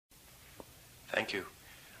Thank you.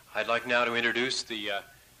 I'd like now to introduce the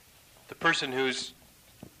person who's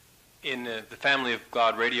in the Family of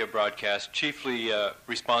God radio broadcast chiefly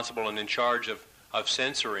responsible and in charge of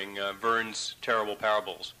censoring Vern's terrible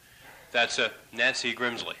parables. That's Nancy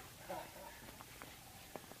Grimsley.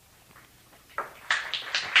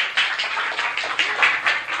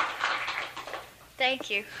 Thank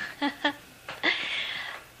you.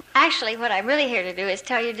 Actually, what I'm really here to do is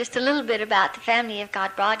tell you just a little bit about the Family of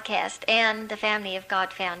God broadcast and the Family of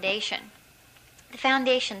God Foundation. The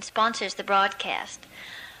foundation sponsors the broadcast.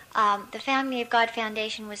 The Family of God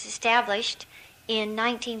Foundation was established in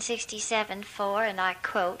 1967 for, and I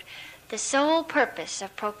quote, the sole purpose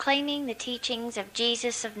of proclaiming the teachings of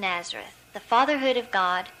Jesus of Nazareth, the fatherhood of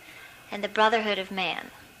God, and the brotherhood of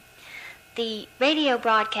man. The radio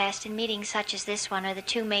broadcast and meetings such as this one are the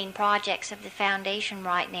two main projects of the foundation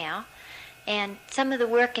right now. And some of the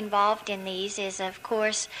work involved in these is, of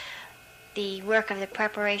course, the work of the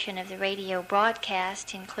preparation of the radio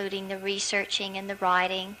broadcast, including the researching and the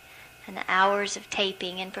writing and the hours of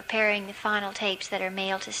taping and preparing the final tapes that are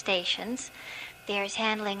mailed to stations. There's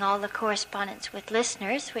handling all the correspondence with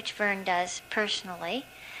listeners, which Vern does personally.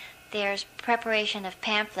 There's preparation of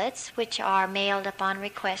pamphlets, which are mailed upon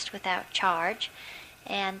request without charge.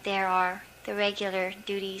 And there are the regular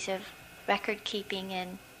duties of record keeping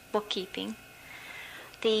and bookkeeping.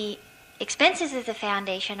 The expenses of the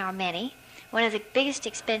foundation are many. One of the biggest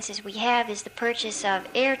expenses we have is the purchase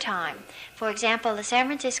of airtime. For example, the San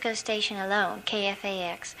Francisco station alone,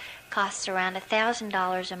 KFAX, costs around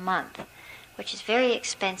 $1,000 a month, which is very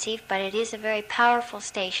expensive, but it is a very powerful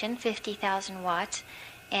station, 50,000 watts,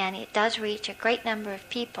 and it does reach a great number of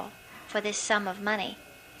people for this sum of money.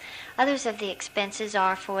 Others of the expenses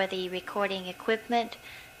are for the recording equipment,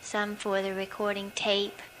 some for the recording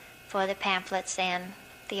tape, for the pamphlets, and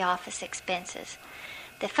the office expenses.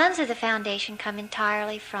 The funds of the foundation come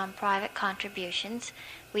entirely from private contributions.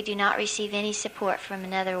 We do not receive any support from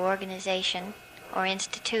another organization or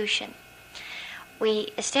institution.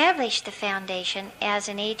 We established the foundation as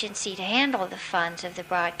an agency to handle the funds of the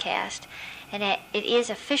broadcast, and it is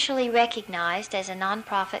officially recognized as a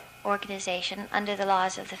nonprofit organization under the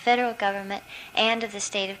laws of the federal government and of the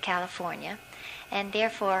state of California, and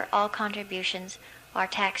therefore all contributions are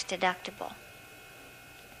tax deductible.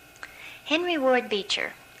 Henry Ward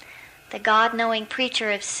Beecher, the God-knowing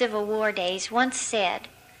preacher of Civil War days, once said,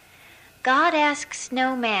 "God asks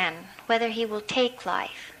no man whether he will take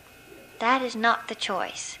life. That is not the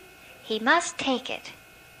choice. He must take it.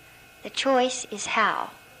 The choice is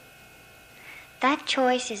how." That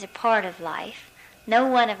choice is a part of life. No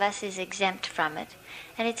one of us is exempt from it,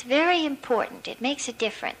 and it's very important. It makes a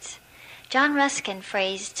difference. John Ruskin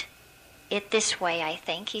phrased it this way, I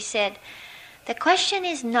think. He said, "The question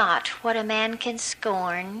is not what a man can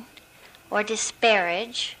scorn or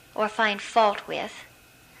disparage or find fault with,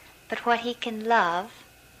 but what he can love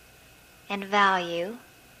and value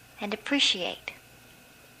and appreciate."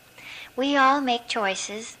 We all make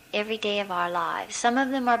choices every day of our lives. Some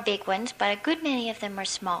of them are big ones, but a good many of them are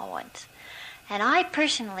small ones. And I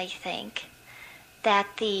personally think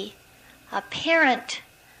that the apparent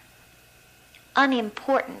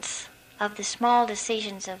unimportance of the small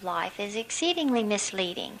decisions of life is exceedingly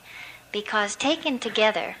misleading, because taken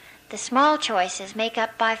together, the small choices make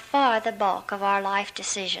up by far the bulk of our life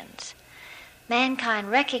decisions.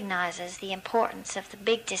 Mankind recognizes the importance of the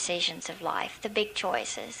big decisions of life, the big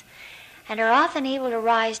choices, and are often able to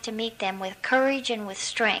rise to meet them with courage and with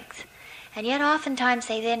strength. And yet oftentimes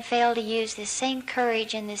they then fail to use this same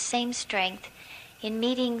courage and this same strength in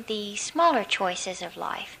meeting the smaller choices of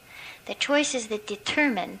life, the choices that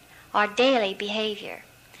determine our daily behavior.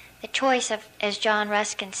 The choice of, as John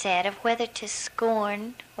Ruskin said, of whether to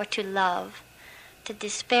scorn or to love, to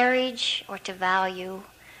disparage or to value,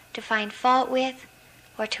 to find fault with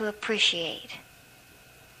or to appreciate.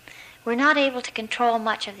 We're not able to control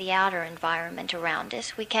much of the outer environment around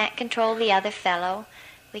us. We can't control the other fellow.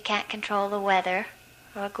 We can't control the weather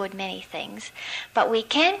or a good many things. But we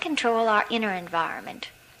can control our inner environment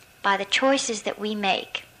by the choices that we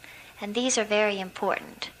make. And these are very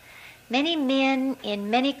important. Many men in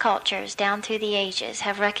many cultures down through the ages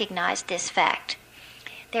have recognized this fact.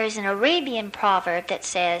 There is an Arabian proverb that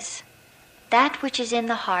says, "That which is in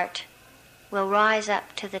the heart will rise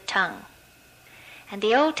up to the tongue." And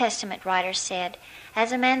the Old Testament writer said,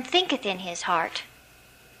 "As a man thinketh in his heart,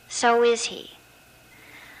 so is he."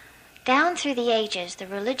 Down through the ages, the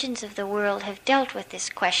religions of the world have dealt with this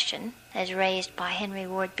question, as raised by Henry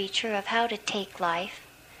Ward Beecher, of how to take life.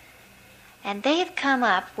 And they have come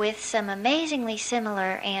up with some amazingly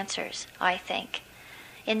similar answers, I think.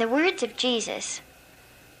 In the words of Jesus,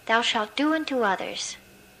 thou shalt do unto others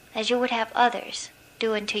as you would have others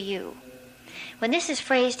do unto you. When this is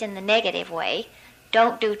phrased in the negative way,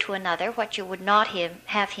 don't do to another what you would not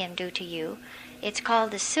have him do to you, it's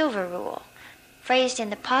called the silver rule. Phrased in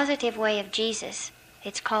the positive way of Jesus,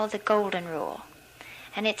 it's called the golden rule.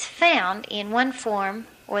 And it's found in one form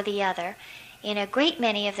or the other in a great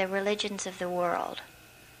many of the religions of the world.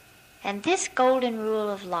 And this golden rule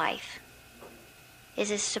of life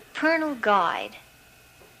is a supernal guide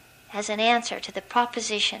as an answer to the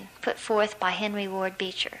proposition put forth by Henry Ward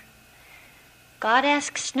Beecher. God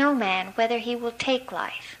asks no man whether he will take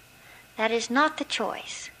life. That is not the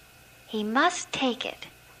choice. He must take it.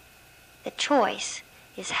 The choice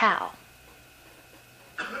is how.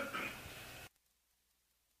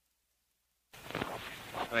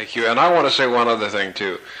 Thank you. And I want to say one other thing,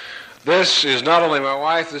 too. This is not only my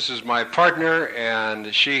wife, this is my partner,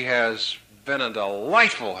 and she has been a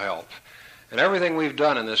delightful help in everything we've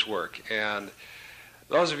done in this work. And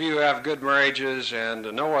those of you who have good marriages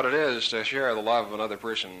and know what it is to share the love of another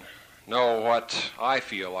person know what I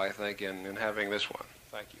feel, I think, in having this one.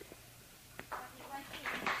 Thank you.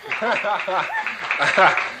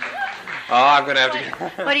 I'm going to have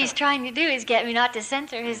to... What he's trying to do is get me not to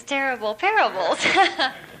censor his terrible parables.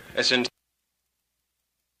 It's in...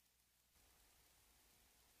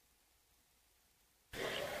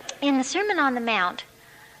 In the Sermon on the Mount,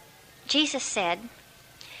 Jesus said,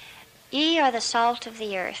 "Ye are the salt of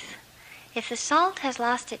the earth. If the salt has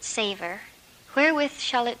lost its savor, wherewith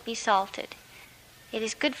shall it be salted? It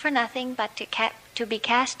is good for nothing but to be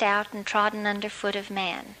cast out and trodden under foot of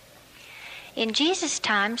man." In Jesus'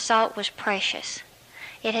 time, salt was precious.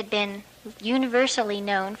 It had been universally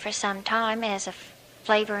known for some time as a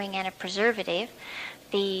flavoring and a preservative.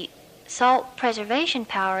 The salt preservation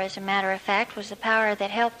power, as a matter of fact, was the power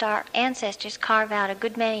that helped our ancestors carve out a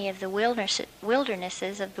good many of the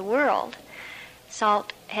wildernesses of the world.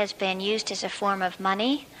 Salt has been used as a form of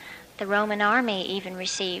money. The Roman army even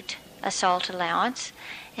received a salt allowance,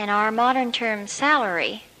 and our modern term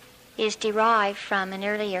salary is derived from an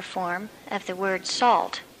earlier form of the word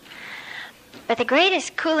salt. But the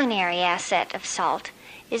greatest culinary asset of salt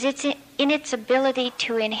is in its ability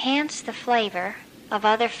to enhance the flavor of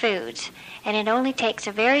other foods, and it only takes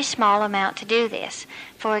a very small amount to do this.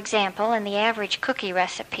 For example, in the average cookie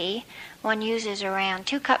recipe, one uses around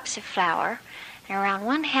 2 cups of flour and around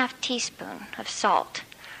 1/2 teaspoon of salt.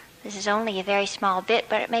 This is only a very small bit,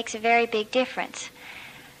 but it makes a very big difference.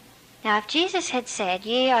 Now, if Jesus had said,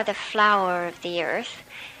 "Ye are the flour of the earth,"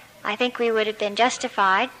 I think we would have been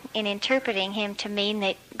justified in interpreting him to mean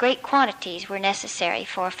that great quantities were necessary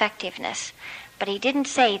for effectiveness. But he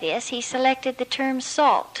didn't say this. He selected the term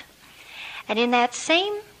salt. And in that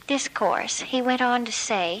same discourse, he went on to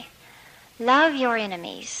say, "Love your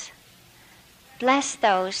enemies. Bless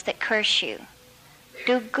those that curse you.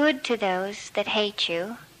 Do good to those that hate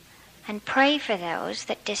you, and pray for those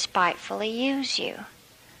that despitefully use you.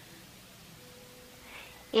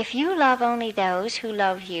 If you love only those who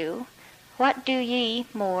love you, what do ye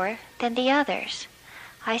more than the others?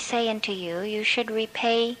 I say unto you, you should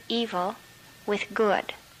repay evil with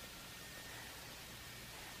good."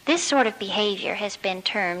 This sort of behavior has been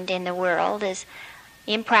termed in the world as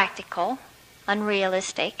impractical,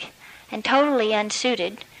 unrealistic, and totally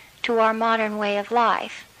unsuited to our modern way of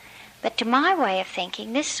life. But to my way of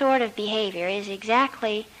thinking, this sort of behavior is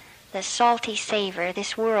exactly the salty savor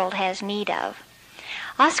this world has need of.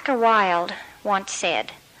 Oscar Wilde once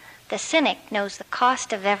said, "The cynic knows the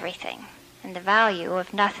cost of everything and the value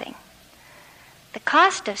of nothing." The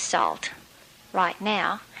cost of salt, right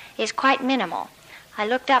now, is quite minimal. I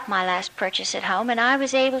looked up my last purchase at home, and I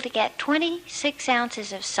was able to get 26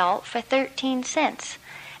 ounces of salt for 13 cents,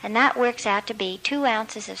 and that works out to be 2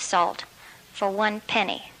 ounces of salt for 1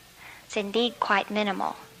 penny. It's indeed quite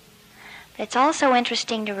minimal. But it's also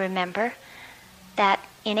interesting to remember that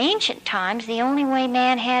in ancient times, the only way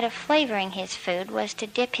man had of flavoring his food was to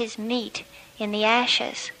dip his meat in the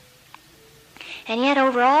ashes. And yet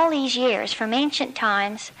over all these years, from ancient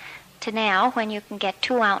times to now, when you can get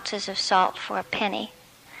 2 ounces of salt for a penny,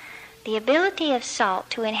 the ability of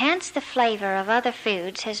salt to enhance the flavor of other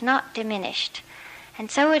foods has not diminished.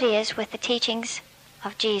 And so it is with the teachings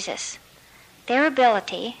of Jesus. Their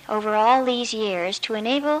ability over all these years to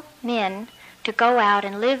enable men to go out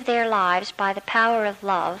and live their lives by the power of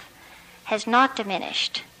love has not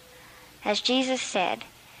diminished. As Jesus said,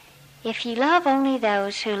 "If ye love only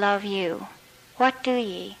those who love you, what do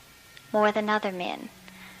ye more than other men?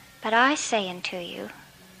 But I say unto you,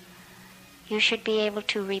 you should be able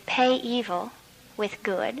to repay evil with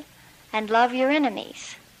good and love your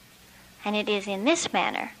enemies. And it is in this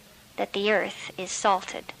manner that the earth is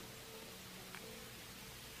salted."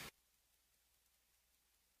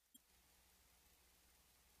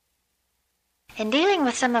 In dealing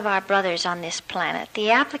with some of our brothers on this planet, the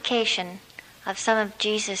application of some of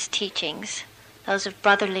Jesus' teachings, those of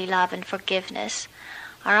brotherly love and forgiveness,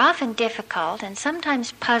 are often difficult and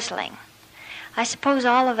sometimes puzzling. I suppose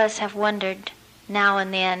all of us have wondered now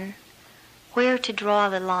and then where to draw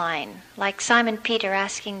the line, like Simon Peter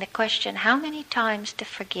asking the question, how many times to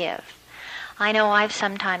forgive? I know I've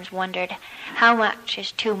sometimes wondered, how much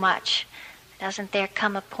is too much? Doesn't there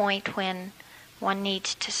come a point when one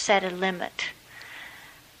needs to set a limit?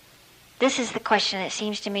 This is the question, it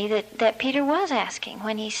seems to me, that Peter was asking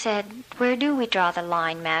when he said, where do we draw the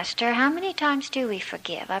line, Master? How many times do we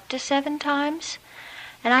forgive? Up to 7 times?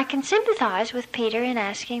 And I can sympathize with Peter in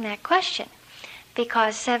asking that question,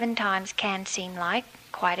 because 7 times can seem like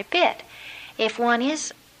quite a bit. If one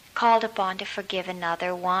is called upon to forgive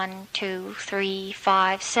another 1, 2, 3,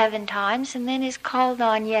 5, 7 times, and then is called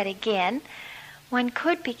on yet again, one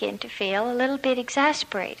could begin to feel a little bit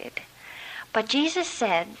exasperated. But Jesus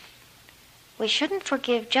said we shouldn't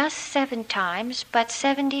forgive just 7 times, but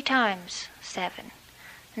 70 times 7.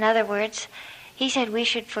 In other words, he said we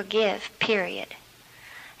should forgive, period.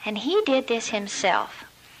 And he did this himself.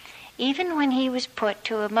 Even when he was put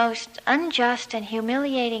to a most unjust and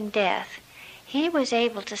humiliating death, he was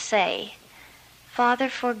able to say, Father,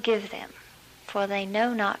 forgive them, for they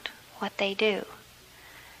know not what they do.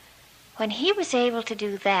 When he was able to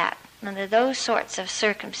do that, under those sorts of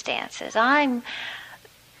circumstances, I'm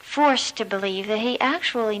forced to believe that he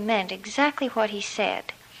actually meant exactly what he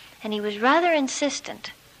said, and he was rather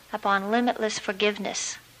insistent upon limitless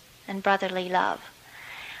forgiveness and brotherly love.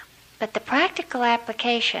 But the practical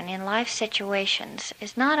application in life situations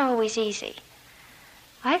is not always easy.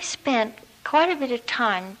 I've spent quite a bit of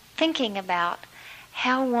time thinking about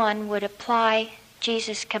how one would apply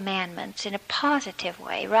Jesus' commandments in a positive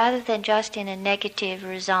way rather than just in a negative,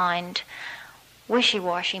 resigned,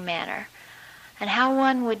 wishy-washy manner, and how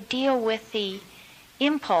one would deal with the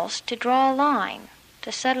impulse to draw a line,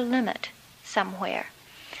 to set a limit somewhere.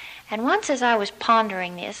 And once as I was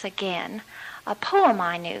pondering this again, a poem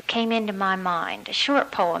I knew came into my mind, a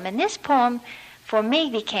short poem, and this poem for me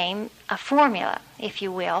became a formula, if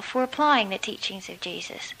you will, for applying the teachings of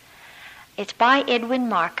Jesus. It's by Edwin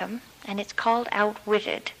Markham, and it's called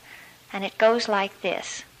Outwitted, and it goes like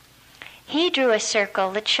this. He drew a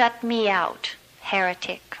circle that shut me out,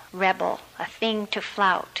 heretic, rebel, a thing to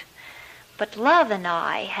flout. But love and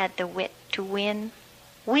I had the wit to win.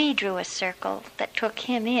 We drew a circle that took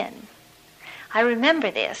him in. I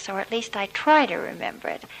remember this, or at least I try to remember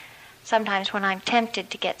it, sometimes when I'm tempted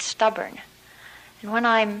to get stubborn. And when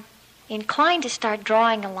I'm inclined to start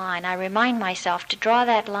drawing a line, I remind myself to draw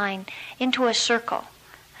that line into a circle,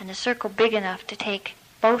 and a circle big enough to take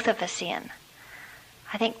both of us in.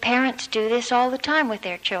 I think parents do this all the time with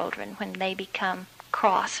their children when they become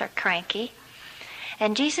cross or cranky.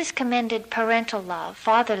 And Jesus commended parental love,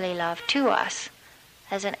 fatherly love, to us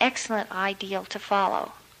as an excellent ideal to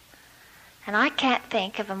follow. And I can't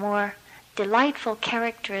think of a more delightful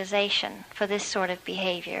characterization for this sort of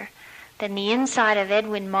behavior than the insight of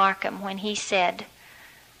Edwin Markham when he said,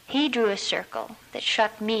 he drew a circle that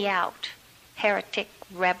shut me out, heretic,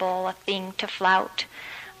 rebel, a thing to flout.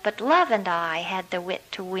 But love and I had the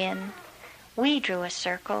wit to win. We drew a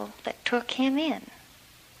circle that took him in.